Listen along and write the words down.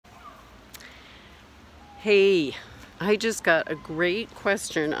Hey, I just got a great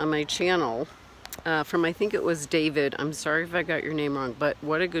question on my channel from, I think it was David. I'm sorry if I got your name wrong, but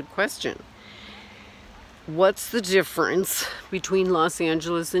what a good question. What's the difference between Los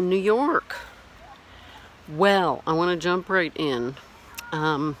Angeles and New York? Well, I want to jump right in.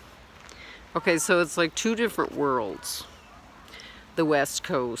 Okay, so it's like two different worlds. The West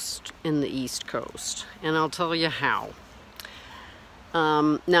Coast and the East Coast. And I'll tell you how.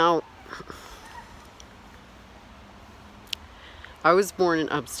 Now, I was born in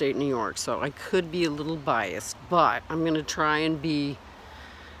upstate New York, so I could be a little biased, but I'm going to try and be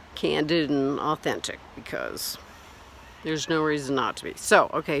candid and authentic because there's no reason not to be.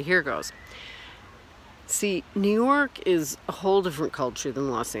 So, okay, here goes. See, New York is a whole different culture than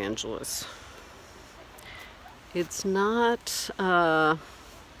Los Angeles. It's not, well,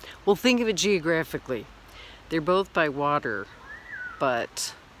 think of it geographically. They're both by water,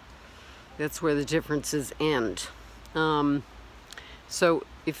 but that's where the differences end. So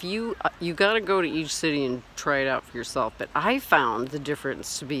if you got to go to each city and try it out for yourself. But I found the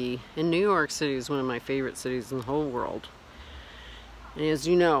difference to be, and New York City is one of my favorite cities in the whole world. And as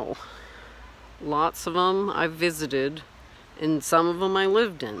you know, lots of them I've visited, and some of them I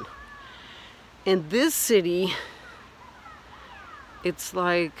lived in. And this city, it's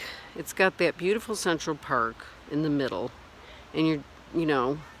like, it's got that beautiful Central Park in the middle, and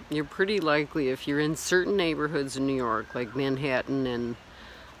you're pretty likely, if you're in certain neighborhoods in New York, like Manhattan and,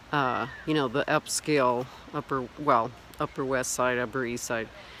 the upscale, Upper West Side, Upper East Side.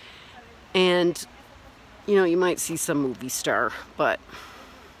 And, you might see some movie star, but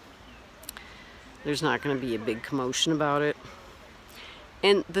there's not going to be a big commotion about it.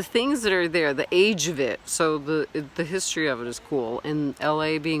 And the things that are there, the age of it, so the history of it is cool. And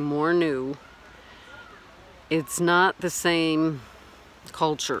LA being more new, it's not the same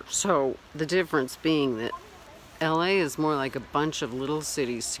culture. So the difference being that LA is more like a bunch of little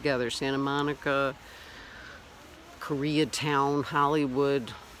cities together. Santa Monica, Koreatown,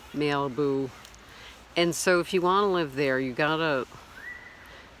 Hollywood, Malibu. And so if you want to live there, you gotta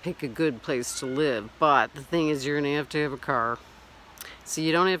pick a good place to live. But the thing is, you're gonna have to have a car. So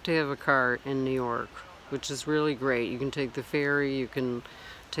you don't have to have a car in New York, which is really great. You can take the ferry, you can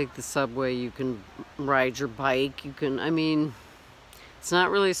take the subway, you can ride your bike, it's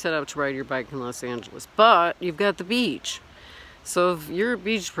not really set up to ride your bike in Los Angeles, but you've got the beach. So if you're a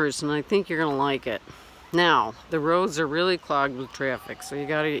beach person, I think you're gonna like it. Now, the roads are really clogged with traffic, so you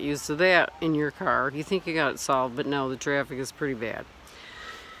gotta get used to that in your car. You think you got it solved, but no, the traffic is pretty bad.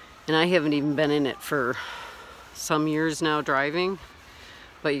 And I haven't even been in it for some years now driving,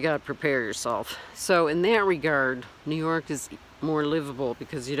 but you gotta prepare yourself. So in that regard, New York is more livable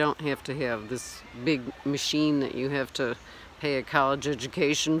because you don't have to have this big machine that you have to pay a college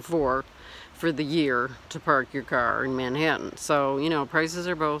education for the year to park your car in Manhattan. So, prices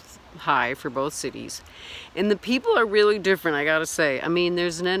are both high for both cities. And the people are really different, I gotta say.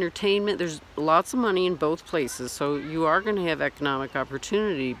 There's an entertainment, there's lots of money in both places, so you are gonna have economic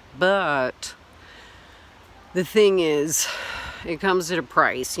opportunity, but the thing is, it comes at a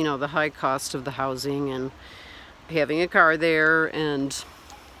price, the high cost of the housing and having a car there,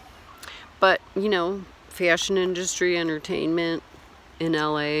 but fashion industry, entertainment in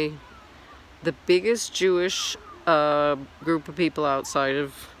LA, the biggest Jewish group of people outside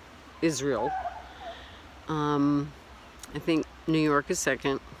of Israel. I think New York is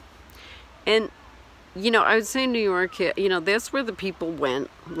second. And, I would say New York, that's where the people went,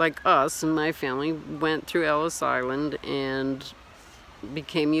 like us and my family, went through Ellis Island and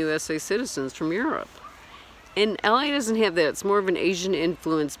became USA citizens from Europe. And LA doesn't have that. It's more of an Asian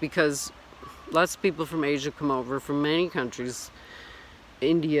influence because lots of people from Asia come over from many countries.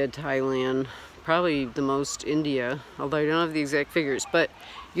 India, Thailand, probably the most India, although I don't have the exact figures. But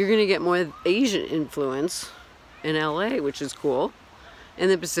you're going to get more Asian influence in LA, which is cool,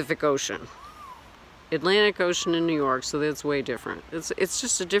 and the Pacific Ocean. Atlantic Ocean in New York, so that's way different. It's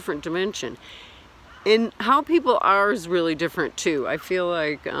just a different dimension. And how people are is really different too. I feel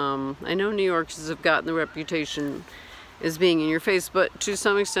like, I know New Yorkers have gotten the reputation as being in your face, but to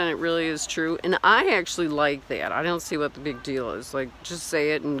some extent it really is true. And I actually like that. I don't see what the big deal is. Like, just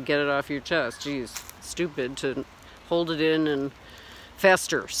say it and get it off your chest. Geez, stupid to hold it in and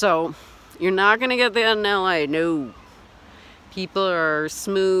fester. So, you're not gonna get that in LA, no. People are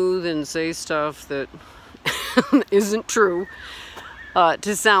smooth and say stuff that isn't true.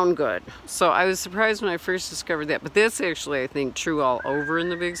 To sound good. So I was surprised when I first discovered that, but that's actually, I think, true all over in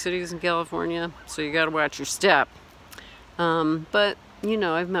the big cities in California, so you gotta watch your step. But,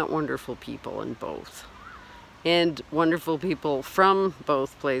 I've met wonderful people in both. And wonderful people from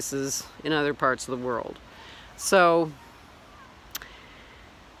both places in other parts of the world. So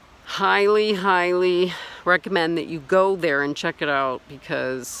highly, highly recommend that you go there and check it out,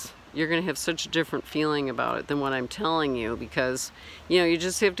 because you're going to have such a different feeling about it than what I'm telling you, because, you know, you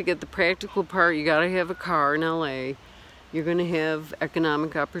just have to get the practical part. You got to have a car in LA. You're going to have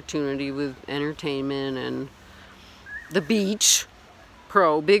economic opportunity with entertainment and the beach,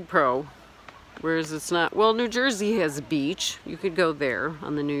 big pro, whereas it's not, well, New Jersey has a beach. You could go there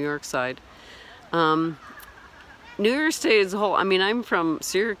on the New York side. New York State as a whole, I mean, I'm from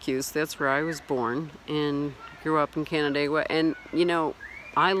Syracuse, that's where I was born, and grew up in Canandaigua, and, you know,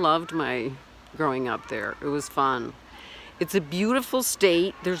 I loved my growing up there. It was fun. It's a beautiful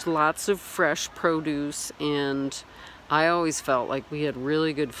state. There's lots of fresh produce, and I always felt like we had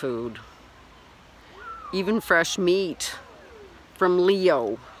really good food. Even fresh meat from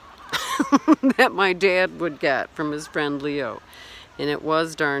Leo that my dad would get from his friend Leo. And it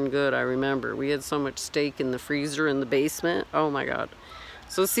was darn good, I remember. We had so much steak in the freezer in the basement. Oh my God.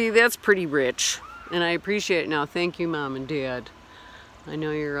 So see, that's pretty rich. And I appreciate it now. Thank you, Mom and Dad. I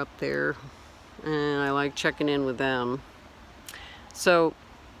know you're up there, and I like checking in with them. So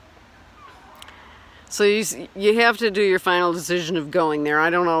you have to do your final decision of going there. I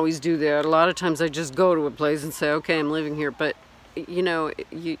don't always do that. A lot of times I just go to a place and say, okay, I'm living here. But, you know,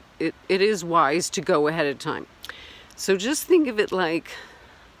 it is wise to go ahead of time. So just think of it like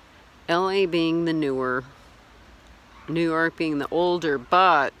LA being the newer, New York being the older,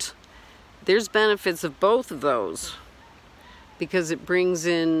 but there's benefits of both of those. Because it brings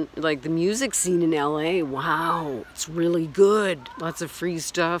in, like, the music scene in LA. Wow, it's really good. Lots of free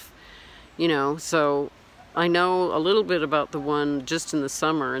stuff, you know. So I know a little bit about the one just in the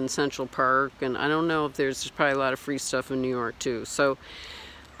summer in Central Park, and I don't know if there's probably a lot of free stuff in New York too. So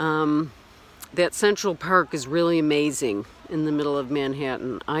that Central Park is really amazing in the middle of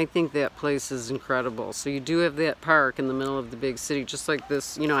Manhattan. I think that place is incredible. So you do have that park in the middle of the big city, just like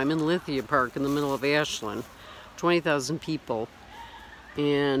this. You know, I'm in Lithia Park in the middle of Ashland. 20,000 people,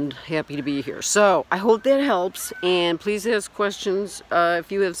 and happy to be here. So I hope that helps, and please ask questions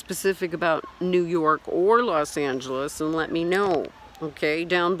if you have specific about New York or Los Angeles, and let me know, okay,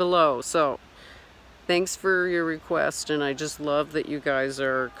 down below. So thanks for your request, and I just love that you guys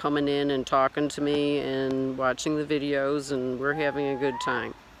are coming in and talking to me and watching the videos, and we're having a good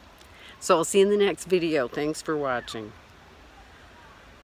time. So I'll see you in the next video. Thanks for watching.